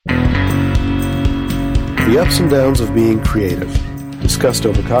The ups and downs of being creative, discussed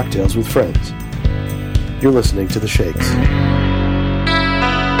over cocktails with friends. You're listening to The Shakes.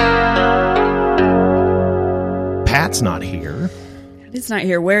 Pat's not here. He's not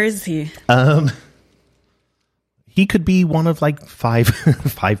here. Where is he? He could be one of like five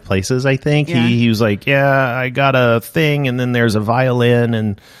places, I think. Yeah. He was like, yeah, I got a thing, and then there's a violin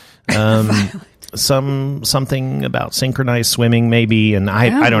and something about synchronized swimming, maybe, and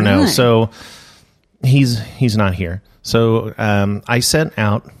I don't know. So he's not here. So I sent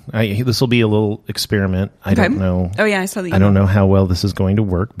out. This will be a little experiment. I don't know. Oh yeah, I saw the email. I don't know how well this is going to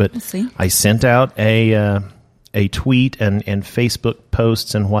work, but We'll see. I sent out a tweet and Facebook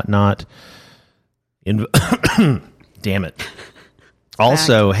posts and whatnot. Damn it.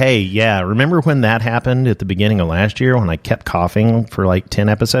 Also, hey, yeah, remember when that happened at the beginning of last year when I kept coughing for like 10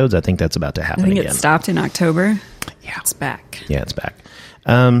 episodes? I think that's about to happen I think again. it stopped in October. Yeah. It's back. Yeah, it's back.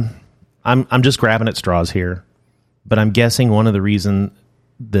 I'm just grabbing at straws here, but I'm guessing one of the reasons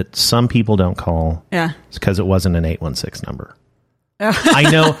that some people don't call is because it wasn't an 816 number.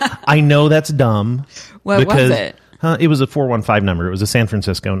 I know that's dumb. What was it? It was a 415 number. It was a San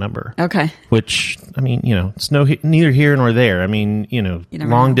Francisco number. Okay. Which, I mean, it's neither here nor there. I mean,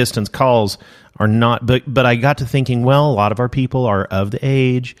 long distance calls are not, but I got to thinking, well, a lot of our people are of the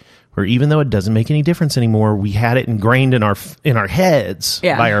age where even though it doesn't make any difference anymore, we had it ingrained in our heads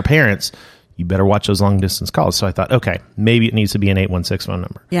by our parents. You better watch those long distance calls. So I thought, okay, maybe it needs to be an 816 phone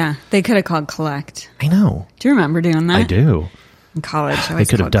number. Yeah. They could have called collect. I know. Do you remember doing that? I do. In college, they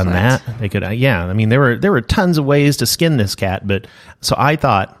could have done collect. that. They could, yeah. I mean, there were tons of ways to skin this cat, but so I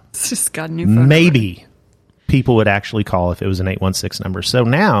thought It's just got a new phone maybe number. People would actually call if it was an 816 number. So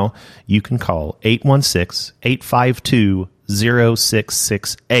now you can call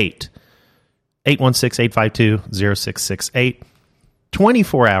 816-852-0668. 816-852-0668.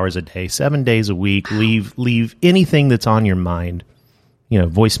 24 hours a day, 7 days a week. Leave anything that's on your mind.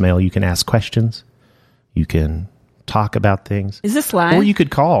 Voicemail. You can ask questions. You can talk about things. Is this live? Or you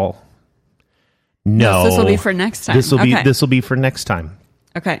could call. No, this will be for next time. This will be for next time.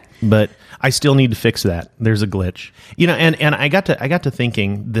 Okay. But I still need to fix that. There's a glitch. And I got to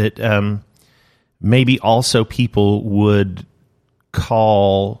thinking that maybe also people would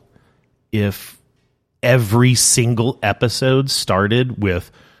call if every single episode started with,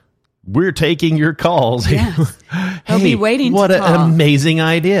 "We're taking your calls." Yes. They'll Hey, be waiting what to an call. amazing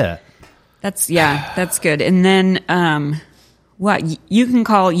idea. That's good. And then what you can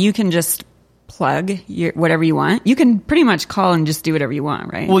call, you can just plug whatever you want. You can pretty much call and just do whatever you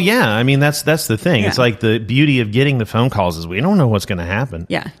want, right? Well, yeah. I mean, that's the thing. Yeah. It's like the beauty of getting the phone calls is we don't know what's going to happen.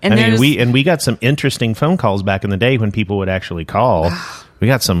 Yeah. And we got some interesting phone calls back in the day when people would actually call. We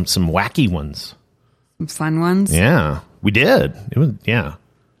got some wacky ones. Some fun ones. Yeah, we did. It was, yeah.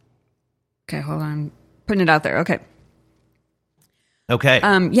 Okay, hold on. Putting it out there. Okay. Okay.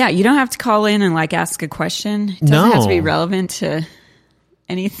 Yeah, you don't have to call in and ask a question. It doesn't have to be relevant to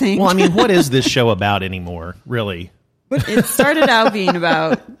anything. Well, I mean, what is this show about anymore, really? It started out being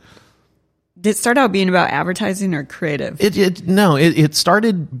about. Did it start out being about advertising or creative? It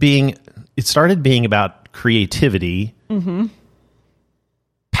started being about creativity. Mm-hmm.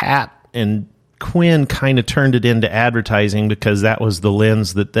 Pat and Quinn kind of turned it into advertising because that was the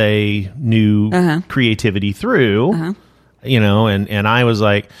lens that they knew creativity through. And I was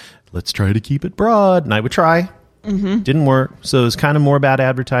like, let's try to keep it broad. And I would try. Mm-hmm. Didn't work. So it was kind of more about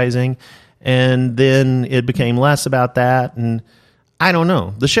advertising. And then it became less about that. And I don't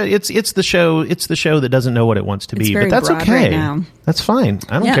know. The show it's the show that doesn't know what it wants to be. But that's okay. Right now. That's fine.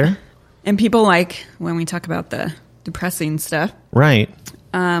 I don't care. And people like when we talk about the depressing stuff. Right.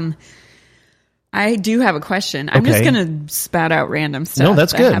 I do have a question. I'm just going to spout out random stuff. No,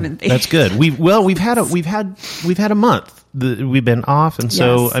 that's good. That's good. We've had a month. We've been off, and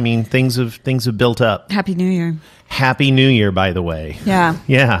so I mean things have built up. Happy New Year. Happy New Year, by the way. Yeah.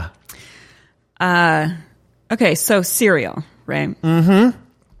 Yeah. Okay, so cereal, right? Mm-hmm.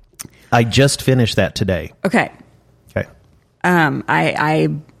 I just finished that today. Okay. Okay. I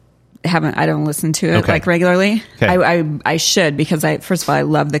don't listen to it regularly. Okay. I should because first of all I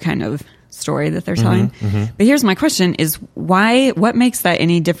love the kind of story that they're telling. Mm-hmm. But here's my question: is what makes that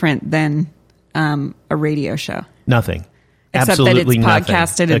any different than a radio show? Nothing. Except Absolutely that it's nothing.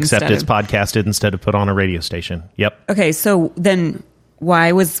 podcasted Except it's podcasted instead of put on a radio station. Yep. Okay, so then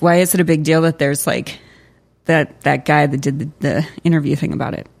why is it a big deal that there's that guy that did the interview thing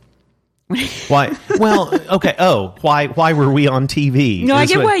about it? Why? Well, okay. Oh, why were we on TV? No, I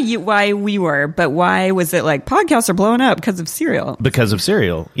get why we were, but why was it podcasts are blowing up because of cereal? Because of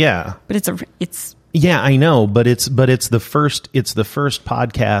cereal, yeah. But it's Yeah, I know, but it's the first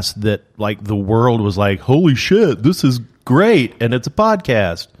podcast that like the world was like, holy shit, this is great, and it's a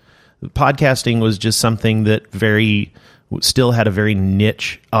podcast. Podcasting was just something that still had a very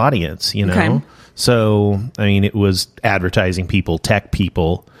niche audience, you know. Okay. So I mean, it was advertising people, tech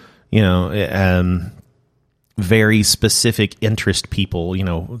people, you know, very specific interest people, you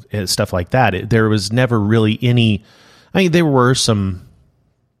know, stuff like that. There was never really any. I mean, there were some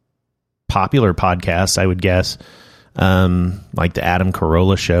popular podcasts, I would guess, like the Adam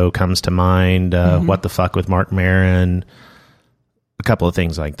Carolla Show comes to mind. What the Fuck with Mark Maron, a couple of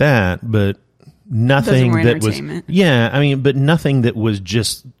things like that, but nothing that was. Yeah, I mean, but nothing that was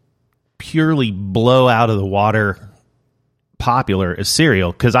just purely blow out of the water popular as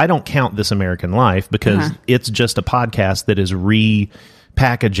Serial, because I don't count This American Life because it's just a podcast that is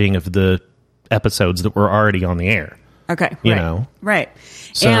repackaging of the episodes that were already on the air. Okay. You know? Right.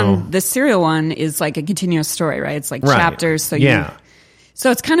 So, and the Serial one is like a continuous story, right? It's like chapters. So so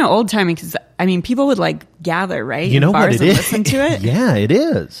it's kind of old timey because, I mean, people would like gather, right? You know what it is? Listen to it. Yeah, it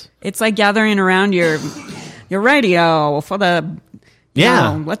is. It's like gathering around your radio for the,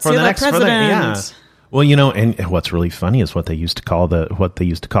 let's see the president. Well, you know, and what's really funny is what they used to call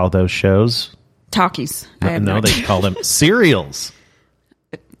those shows. Talkies. No, they call them serials.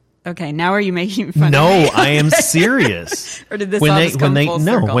 Okay, now are you making fun No, of me? I am serious. Or did this all just come full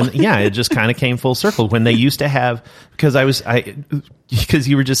circle? It just kind of came full circle. When they used to have, because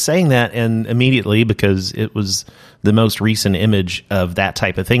you were just saying that, and immediately, because it was the most recent image of that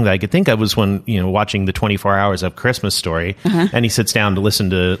type of thing that I could think of was when, you know, watching the 24 Hours of Christmas Story, and he sits down to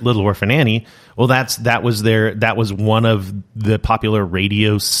listen to Little Orphan Annie. Well, that was one of the popular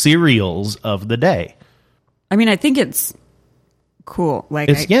radio serials of the day. I mean, I think it's cool. Like,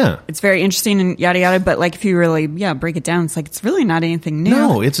 it's very interesting and yada yada. But like, if you really break it down, it's like it's really not anything new.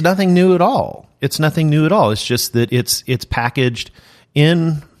 No, it's nothing new at all. It's nothing new at all. It's just that it's packaged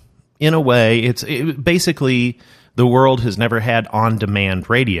in a way. Basically the world has never had on demand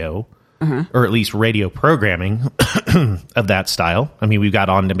radio, or at least radio programming of that style. I mean, we've got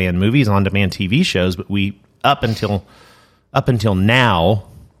on demand movies, on demand TV shows, but we up until now.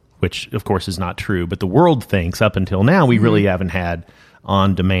 Which, of course, is not true, but the world thinks up until now we really haven't had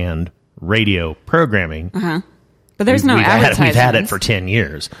on-demand radio programming. But there's no advertising. We've had it for 10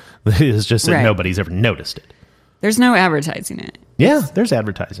 years. It's just that nobody's ever noticed it. There's no advertising it. Yeah, there's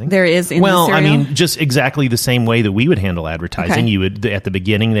advertising. There is in the serial? I mean, just exactly the same way that we would handle advertising. Okay. You would, at the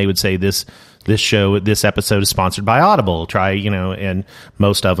beginning, they would say this episode is sponsored by Audible. And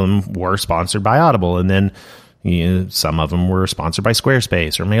most of them were sponsored by Audible. And then some of them were sponsored by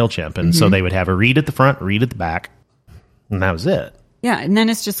Squarespace or MailChimp. And so they would have a read at the front, read at the back, and that was it. Yeah, and then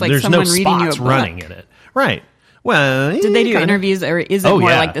it's just like there's someone no reading you a book. Running in it. Right. Well, did they do interviews, or is it more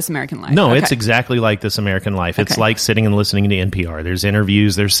like This American Life? No, it's exactly like This American Life. It's like sitting and listening to NPR. There's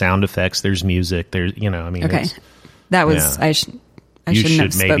interviews, there's sound effects, there's music. There's, that was I shouldn't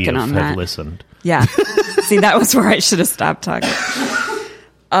have spoken on that. Listened. Yeah. See, that was where I should have stopped talking.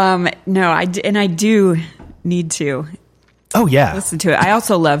 No, I do need to. Oh yeah, listen to it. I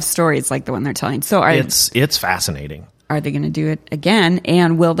also love stories like the one they're telling. So it's fascinating. Are they going to do it again?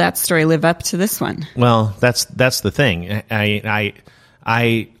 And will that story live up to this one? Well, that's the thing.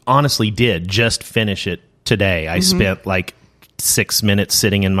 I honestly did just finish it today. I spent like 6 minutes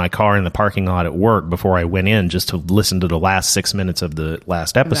sitting in my car in the parking lot at work before I went in just to listen to the last 6 minutes of the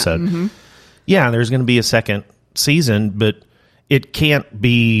last episode. Yeah, there's going to be a second season, but it can't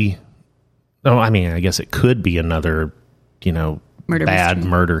be. Oh, I mean, I guess it could be another,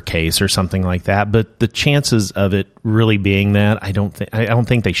 murder case or something like that. But the chances of it really being that, I don't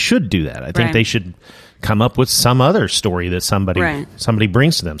think they should do that. I think they should come up with some other story that somebody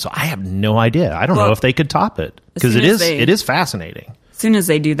brings to them. So I have no idea. I don't know if they could top it, because it is fascinating. As soon as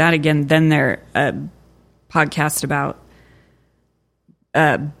they do that again, then they're a podcast about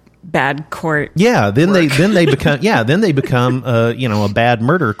bad court. Yeah, then they become a bad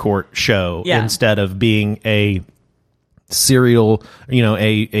murder court show instead of being a serial,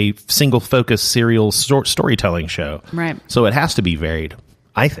 a single focus serial storytelling show. Right. So it has to be varied,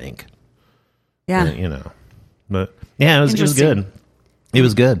 I think. Yeah. But yeah, it was good. It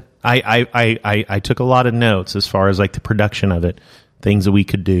was good. I took a lot of notes as far as like the production of it, things that we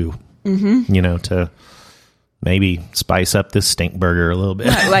could do, to maybe spice up this stink burger a little bit.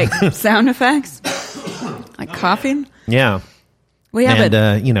 Like sound effects, like coughing. Yeah. We have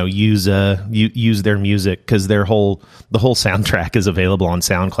use their music, because the whole soundtrack is available on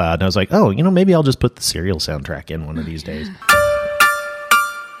SoundCloud. And I was like, maybe I'll just put the Serial soundtrack in one of these days.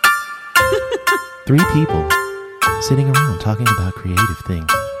 3 people sitting around talking about creative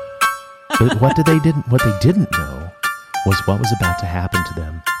things. But what they didn't know was what was about to happen to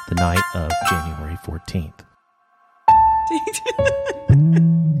them the night of January 14th.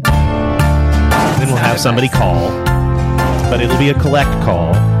 Then we'll have somebody call, but it'll be a collect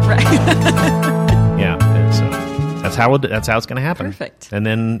call. Right. Yeah. And so that's how it's going to happen. Perfect. And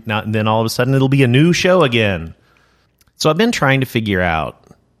then all of a sudden it'll be a new show again. So I've been trying to figure out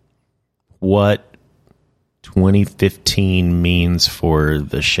what 2015 means for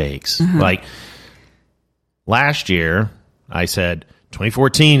the Shakes. Like last year, I said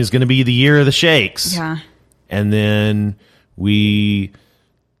 2014 is going to be the year of the Shakes. Yeah. And then we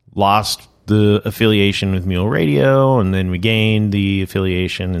lost the affiliation with Mule Radio, and then we gained the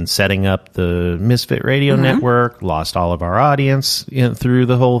affiliation and setting up the Misfit Radio Network, lost all of our audience through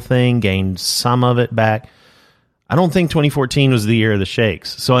the whole thing, gained some of it back. I don't think 2014 was the year of the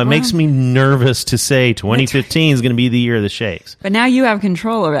Shakes. So it makes me nervous to say 2015 is going to be the year of the Shakes. But now you have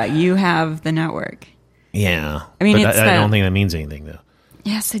control of that. You have the network. Yeah. I mean, but I don't think that means anything, though.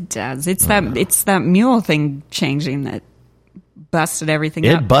 Yes, it does. It's that Mule thing changing that busted everything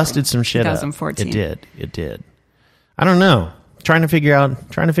up. It busted some shit up. 2014. It did. I don't know. Trying to figure out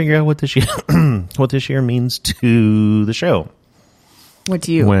what this year means to the show. What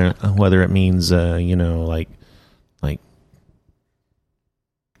do you? Whether it means like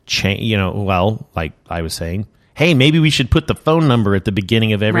I was saying, hey, maybe we should put the phone number at the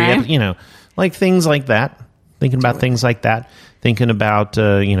beginning of every episode, like things like that. Thinking about things like that. Thinking about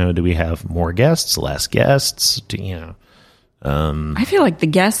do we have more guests, less guests? I feel like the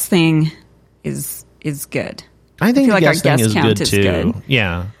guest thing is good. I think feel the like guest our thing guest is count good is too. good.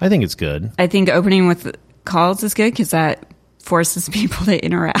 Yeah, I think it's good. I think opening with calls is good because that forces people to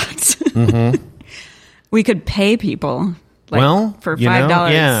interact. We could pay people for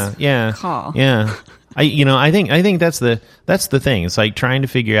 $5. Yeah. Call. Yeah. I think that's the thing. It's like trying to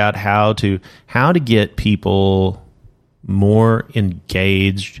figure out how to get people more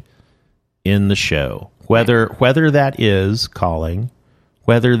engaged in the show. Whether that is calling,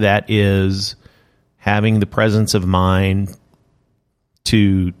 whether that is having the presence of mind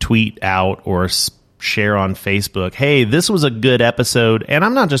to tweet out or share on Facebook, hey, this was a good episode. And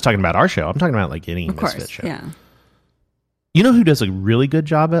I'm not just talking about our show. I'm talking about like any Misfit show. Yeah. You know who does a really good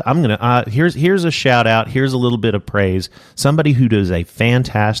job of? I'm gonna here's a shout out. Here's a little bit of praise. Somebody who does a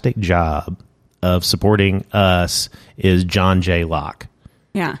fantastic job of supporting us is John J. Locke.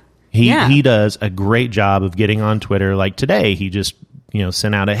 Yeah. He does a great job of getting on Twitter. Like today, he just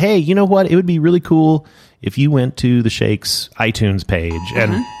sent out a, hey, you know what? It would be really cool if you went to the Shakes iTunes page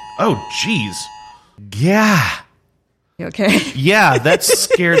and oh geez, yeah. You okay? Yeah, that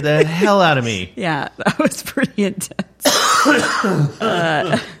scared the hell out of me. Yeah, that was pretty intense.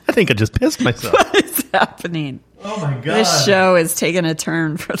 I think I just pissed myself. What is happening? Oh my god! This show is taking a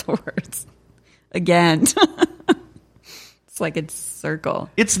turn for the worse again. It's like it's circle.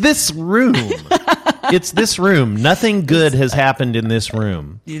 It's this room. It's this room. Nothing good has happened in this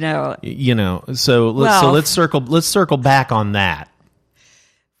room. So let's circle back on that.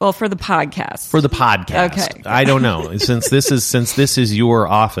 Well, for the podcast. For the podcast. Okay. I don't know. Since this is your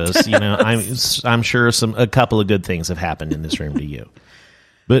office, I'm sure a couple of good things have happened in this room to you.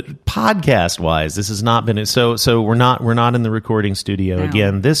 But podcast wise, this has not been so we're not in the recording studio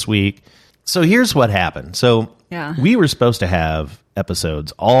again this week. So here's what happened. So we were supposed to have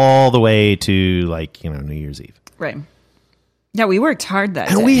episodes all the way to New Year's Eve. Right. Yeah, we worked hard that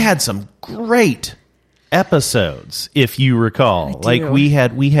day. And we had some great episodes, if you recall. Like we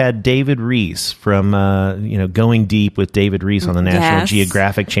had David Reese from Going Deep with David Reese on the National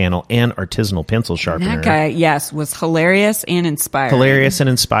Geographic Channel and Artisanal Pencil Sharpener. That guy, was hilarious and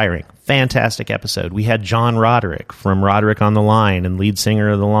inspiring. Fantastic episode. We had John Roderick from Roderick on the Line and lead singer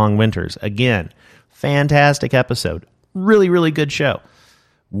of the Long Winters. Again, fantastic episode. Really, really good show.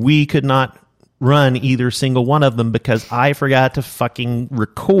 We could not run either single one of them because I forgot to fucking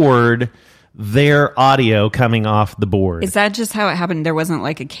record their audio coming off the board. Is that just how it happened? There wasn't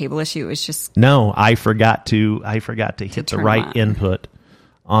like a cable issue. It was just no. I forgot to hit the right input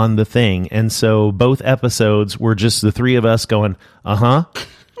on the thing, and so both episodes were just the three of us going,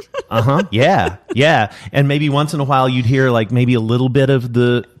 yeah, and maybe once in a while you'd hear like maybe a little bit of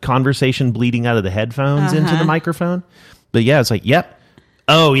the conversation bleeding out of the headphones into the microphone. But yeah, it's like, yep,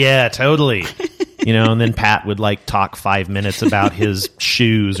 oh yeah, totally. And then Pat would talk 5 minutes about his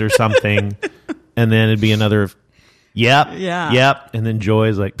shoes or something. And then it'd be another, yep. And then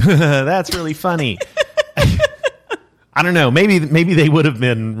Joy's like, that's really funny. I don't know. Maybe they would have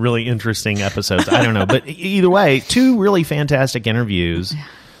been really interesting episodes. I don't know. But either way, two really fantastic interviews.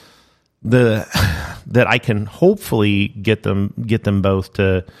 The that I can hopefully get them both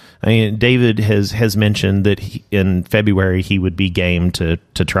to. I mean, David has mentioned that in February he would be game to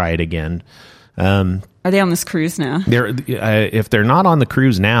try it again. Are they on this cruise now? If they're not on the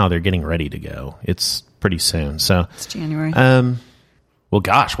cruise now, they're getting ready to go. It's pretty soon. So it's January. Well,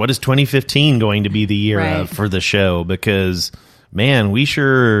 gosh, what is 2015 going to be the year of for the show? Because, man, we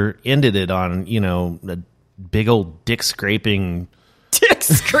sure ended it on, a big old dick scraping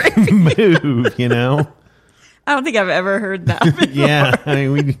move, I don't think I've ever heard that before. Yeah, I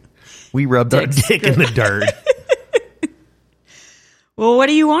mean, we rubbed our dick in the dirt. Well, what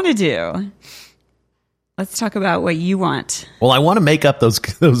do you want to do? Let's talk about what you want. Well, I want to make up those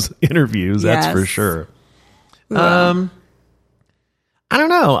interviews, that's for sure. I don't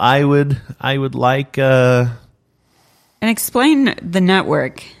know. I would like and explain the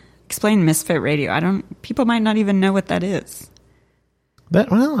network. Explain Misfit Radio. People might not even know what that is.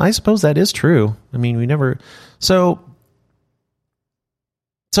 I suppose that is true. I mean, we never so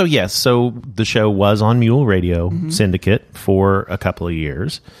yes, so the show was on Mule Radio Syndicate for a couple of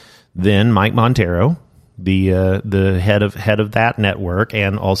years. Then Mike Montero, the head of that network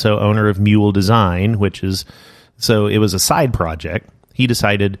and also owner of Mule Design, so it was a side project. He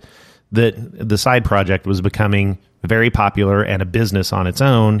decided that the side project was becoming very popular and a business on its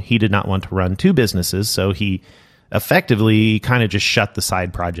own. He did not want to run two businesses, so he effectively kind of just shut the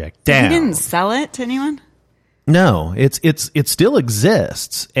side project down. He didn't sell it to anyone? No, it still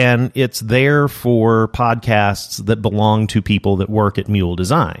exists, and it's there for podcasts that belong to people that work at Mule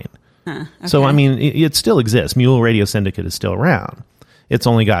Design. Okay. So, I mean, it still exists. Mule Radio Syndicate is still around. It's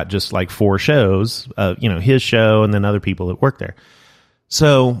only got just like 4 shows, his show and then other people that work there.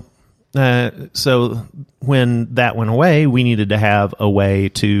 So when that went away, we needed to have a way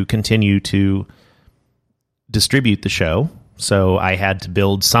to continue to distribute the show. So I had to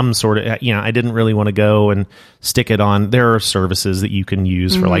build some sort of, I didn't really want to go and stick it on. There are services that you can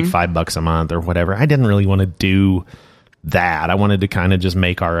use for like $5 a month or whatever. I didn't really want to do that. I wanted to kind of just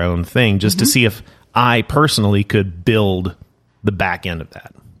make our own thing just to see if I personally could build the back end of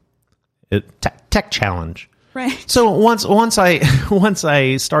that. Tech challenge. Right. So once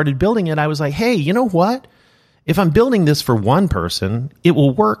I started building it, I was like, hey, you know what? If I'm building this for one person, it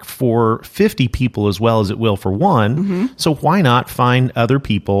will work for 50 people as well as it will for one. So why not find other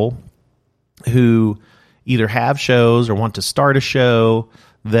people who either have shows or want to start a show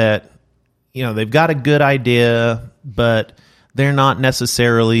that, they've got a good idea, but they're not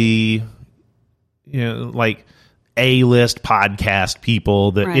necessarily, like A-list podcast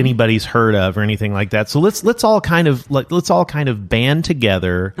people that anybody's heard of or anything like that. So let's all kind of band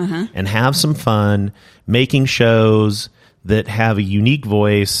together and have some fun making shows that have a unique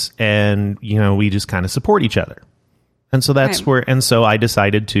voice, and we just kind of support each other. And so that's so I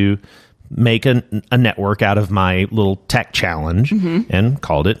decided to make a network out of my little tech challenge and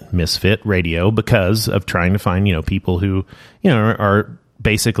called it Misfit Radio because of trying to find people who are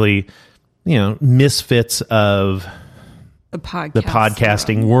basically misfits of the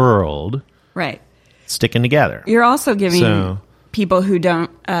podcasting world, right? Sticking together. You're also giving people who don't.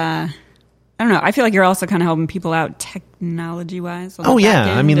 I don't know. I feel like you're also kind of helping people out technology wise. Oh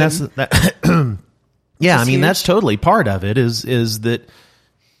yeah, I mean that's that. Yeah, I mean huge. That's totally part of it. Is that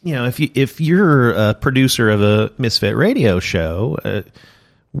if you're a producer of a Misfit Radio show,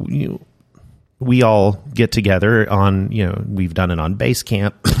 we all get together on we've done it on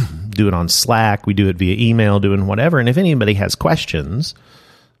Basecamp. Do it on Slack, we do it via email, doing whatever. And if anybody has questions,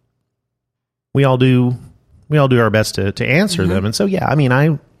 we all do our best to answer them. And so, yeah, I mean,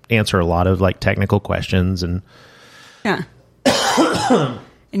 I answer a lot of like technical questions and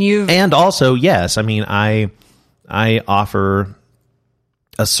and also, yes, I mean, I offer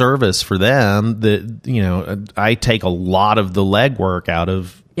a service for them that, I take a lot of the legwork out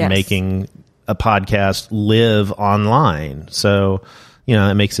of making a podcast live online. So,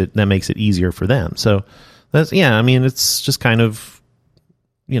 that makes it easier for them. So that's, I mean, it's just kind of,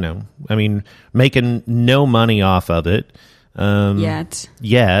 I mean, making no money off of it. Yet.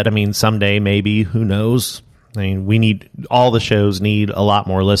 I mean, someday maybe, who knows? I mean, all the shows need a lot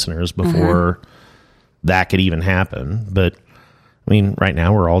more listeners before that could even happen. But I mean, right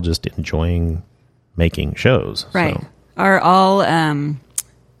now we're all just enjoying making shows. Right. So. Are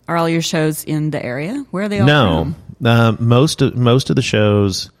all your shows in the area? Where are they all from? Most of the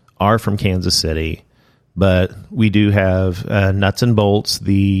shows are from Kansas City, but we do have Nuts and Bolts,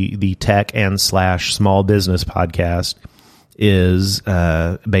 the tech and / small business podcast is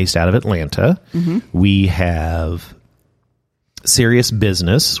based out of Atlanta. We have Serious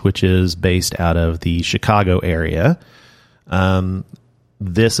Business, which is based out of the Chicago area.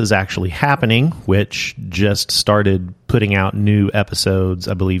 This Is Actually Happening, which just started putting out new episodes,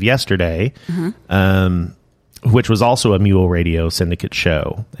 I believe, yesterday, which was also a Mule Radio Syndicate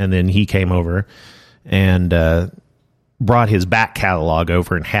show. And then he came over and brought his back catalog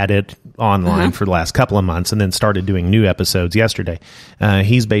over and had it online for the last couple of months, and then started doing new episodes yesterday.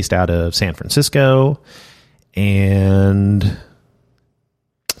 He's based out of San Francisco, and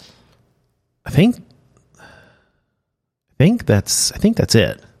I think that's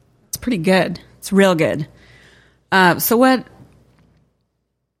it. It's pretty good. It's real good. So what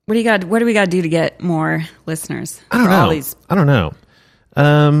do you got? What do we got to do to get more listeners? I don't know.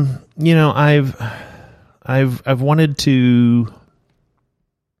 I've wanted to.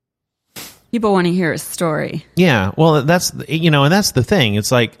 People want to hear a story. Yeah, well, that's and that's the thing.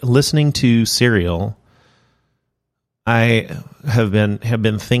 It's like listening to Serial. I have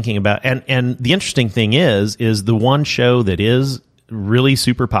been thinking about, and the interesting thing is the one show that is really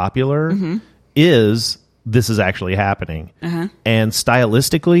super popular is This Is Actually Happening, and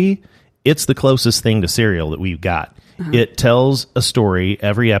stylistically, it's the closest thing to Serial that we've got. It tells a story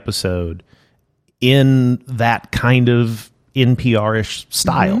every episode in that kind of NPR-ish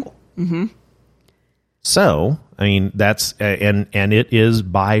style. So, I mean, that's and it is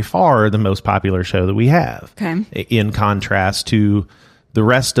by far the most popular show that we have. Okay. In contrast to the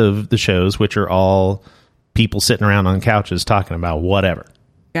rest of the shows, which are all people sitting around on couches talking about whatever.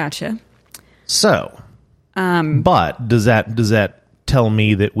 Gotcha. So, but does that tell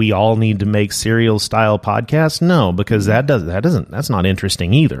me that we all need to make Serial style podcasts? No, because that's not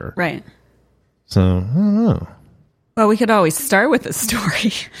interesting either. Right. So, I don't know. Well, we could always start with a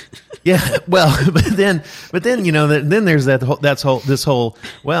story. Yeah, well, but then then there's this whole.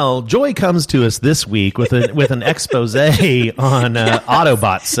 Well, Joy comes to us this week with an expose on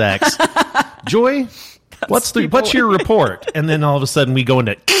Autobot sex. Joy, what's your report? And then all of a sudden we go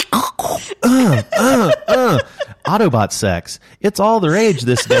into Autobot sex. It's all the rage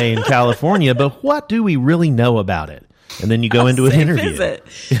this day in California, but what do we really know about it? And then you go into an interview. Is it?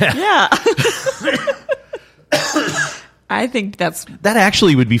 Yeah. I think that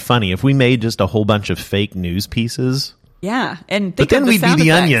actually would be funny if we made just a whole bunch of fake news pieces. Yeah, and but then we'd be the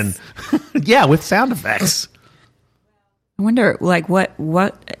effects. Onion. Yeah, with sound effects. I wonder, like, what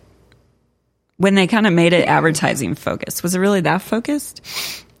when they kind of made it advertising focused, was it really that focused?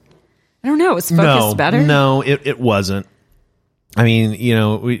 I don't know. It was focused better. No, it wasn't. I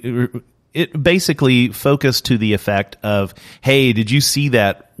mean, it basically focused to the effect of, hey, did you see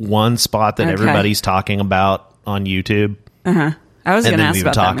that one spot that everybody's talking about on YouTube? I was going to ask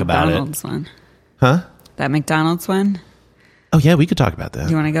about that about McDonald's one. Huh? That McDonald's one? Oh, yeah, we could talk about that.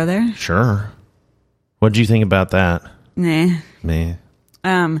 Do you want to go there? Sure. What did you think about that? Nah.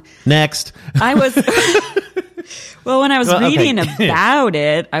 Next. I was... Well, when I was reading about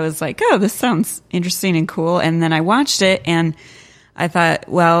it, I was like, oh, this sounds interesting and cool. And then I watched it, and I thought,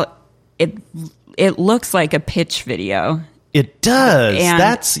 well, it looks like a pitch video. It does.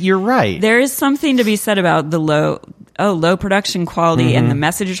 And you're right. There is something to be said about the low production quality and the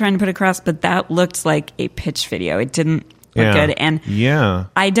message you're trying to put across, but that looked like a pitch video. It didn't look good. And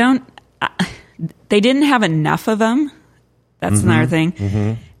they didn't have enough of them. That's another thing.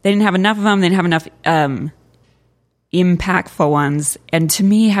 They didn't have enough of them. They didn't have enough impactful ones. And to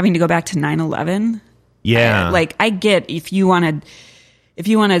me, having to go back to 9/11, I get if you want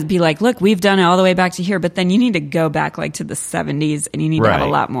to be like, look, we've done it all the way back to here, but then you need to go back like to the 70s, and you need to have a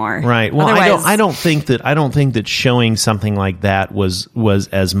lot more. Right. Well, I don't think that showing something like that was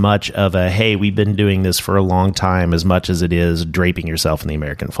as much of a, hey, we've been doing this for a long time, as much as it is draping yourself in the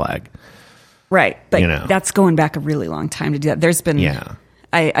American flag. Right. But that's going back a really long time to do that. There's been,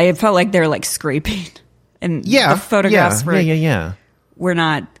 I felt like they're like scraping, and the photographs were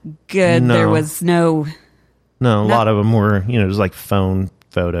not good. No. There was no, a lot of them were, just like phone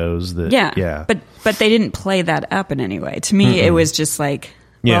photos that, but they didn't play that up in any way. To me, it was just like,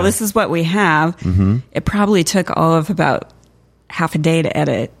 well, this is what we have. It probably took all of about half a day to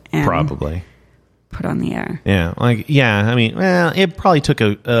edit and probably put on the air. Yeah. I mean, well, it probably took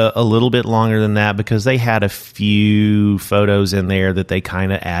a little bit longer than that, because they had a few photos in there that they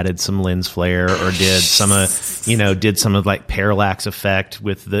kind of added some lens flare or did some of like parallax effect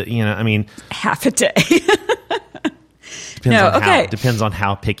with the, I mean, half a day. Depends on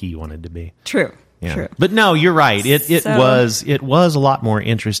how picky you wanted to be. True. Yeah. True. But no, you're right. It was a lot more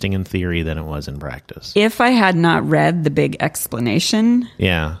interesting in theory than it was in practice. If I had not read the big explanation,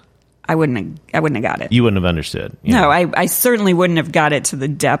 I wouldn't have got it. You wouldn't have understood. No, I certainly wouldn't have got it to the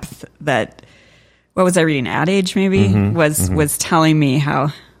depth that, what was I reading? Ad Age maybe was telling me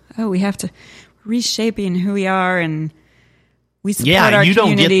how, we have to reshaping who we are, and We support our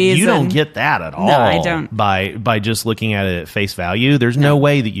communities. You don't get that at all. No, I don't. By just looking at it at face value, there's no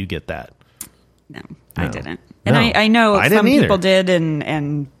way that you get that. No, I didn't. And I know some people did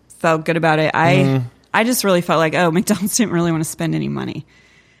and felt good about it. I just really felt like, McDonald's didn't really want to spend any money.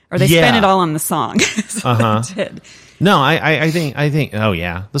 Or they spent it all on the song. So they did. No, I think,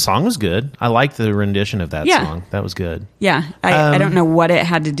 the song was good. I liked the rendition of that song. That was good. Yeah. I don't know what it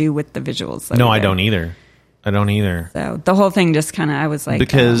had to do with the visuals. No, I don't either. So the whole thing just kind of, I was like...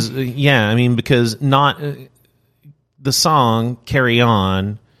 Because not... the song, Carry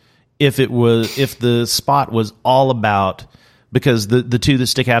On, if the spot was all about... Because the two that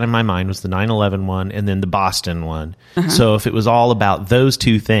stick out in my mind was the 9/11 one and then the Boston one. So if it was all about those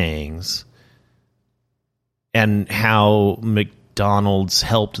two things and how McDonald's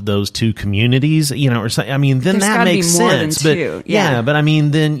helped those two communities, or something, I mean, then there's that makes be more sense. Than two. But but I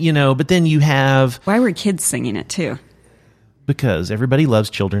mean, then you have... Why were kids singing it too? Because everybody loves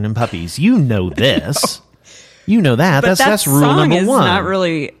children and puppies. You know this. You know that. But that's rule number one. Not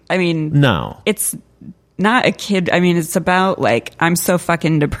really. I mean, no, it's not a kid. I mean, it's about like, I'm so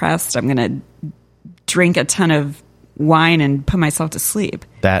fucking depressed. I'm gonna drink a ton of wine and put myself to sleep.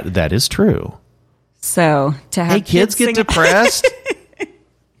 That is true. So to have kids get depressed.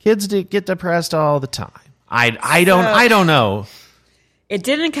 Kids get depressed all the time. I don't know. It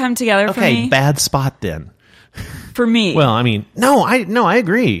didn't come together for me. Okay, bad spot then. For me. Well, I mean, I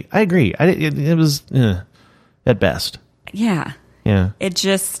agree. It was at best. Yeah. Yeah. It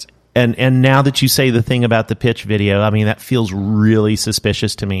just... And now that you say the thing about the pitch video, I mean, that feels really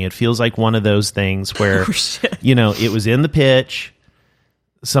suspicious to me. It feels like one of those things where, it was in the pitch.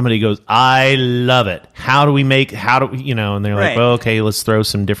 Somebody goes, I love it. And they're like, well, okay, let's throw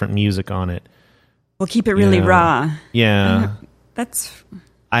some different music on it. We'll keep it really raw. Yeah. That's...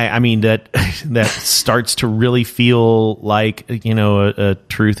 I mean, that starts to really feel like, a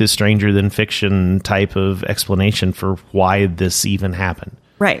truth is stranger than fiction type of explanation for why this even happened.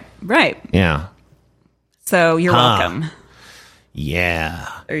 Right. Yeah. So you're welcome. Yeah.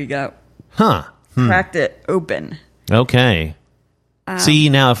 There you go. Huh. Cracked it open. Okay. See,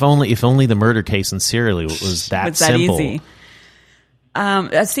 now if only the murder case in Serially was that simple. Easy.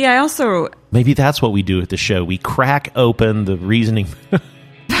 See, I also... Maybe that's what we do at the show. We crack open the reasoning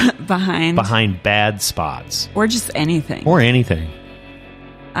behind bad spots. Or just anything.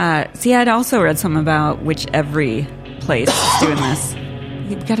 See, I'd also read something about which every place is doing this.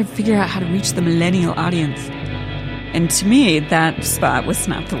 You've got to figure out how to reach the millennial audience. And to me, that spot was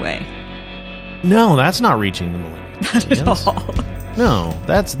snapped away. No, that's not reaching the millennial audience. Not at all. No,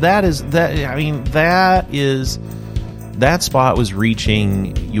 that spot was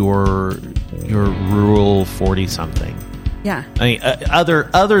reaching your rural 40-something. Yeah. I mean,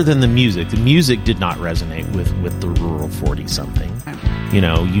 other than the music did not resonate with the rural 40-something.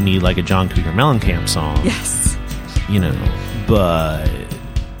 Oh. You need like a John Cougar Mellencamp song. Yes. But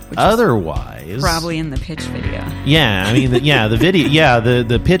otherwise, probably in the pitch video. Yeah, I mean, the video. Yeah,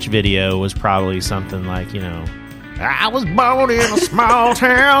 the pitch video was probably something like, I was born in a small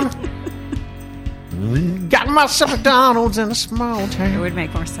town. Got myself McDonald's in a small town. It would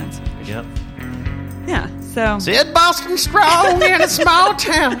make more sense. Yep. Yeah. So said Boston strong in a small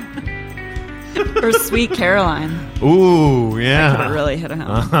town. Or Sweet Caroline. Ooh, yeah. That really hit a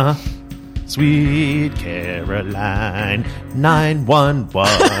home. Sweet Caroline, 911.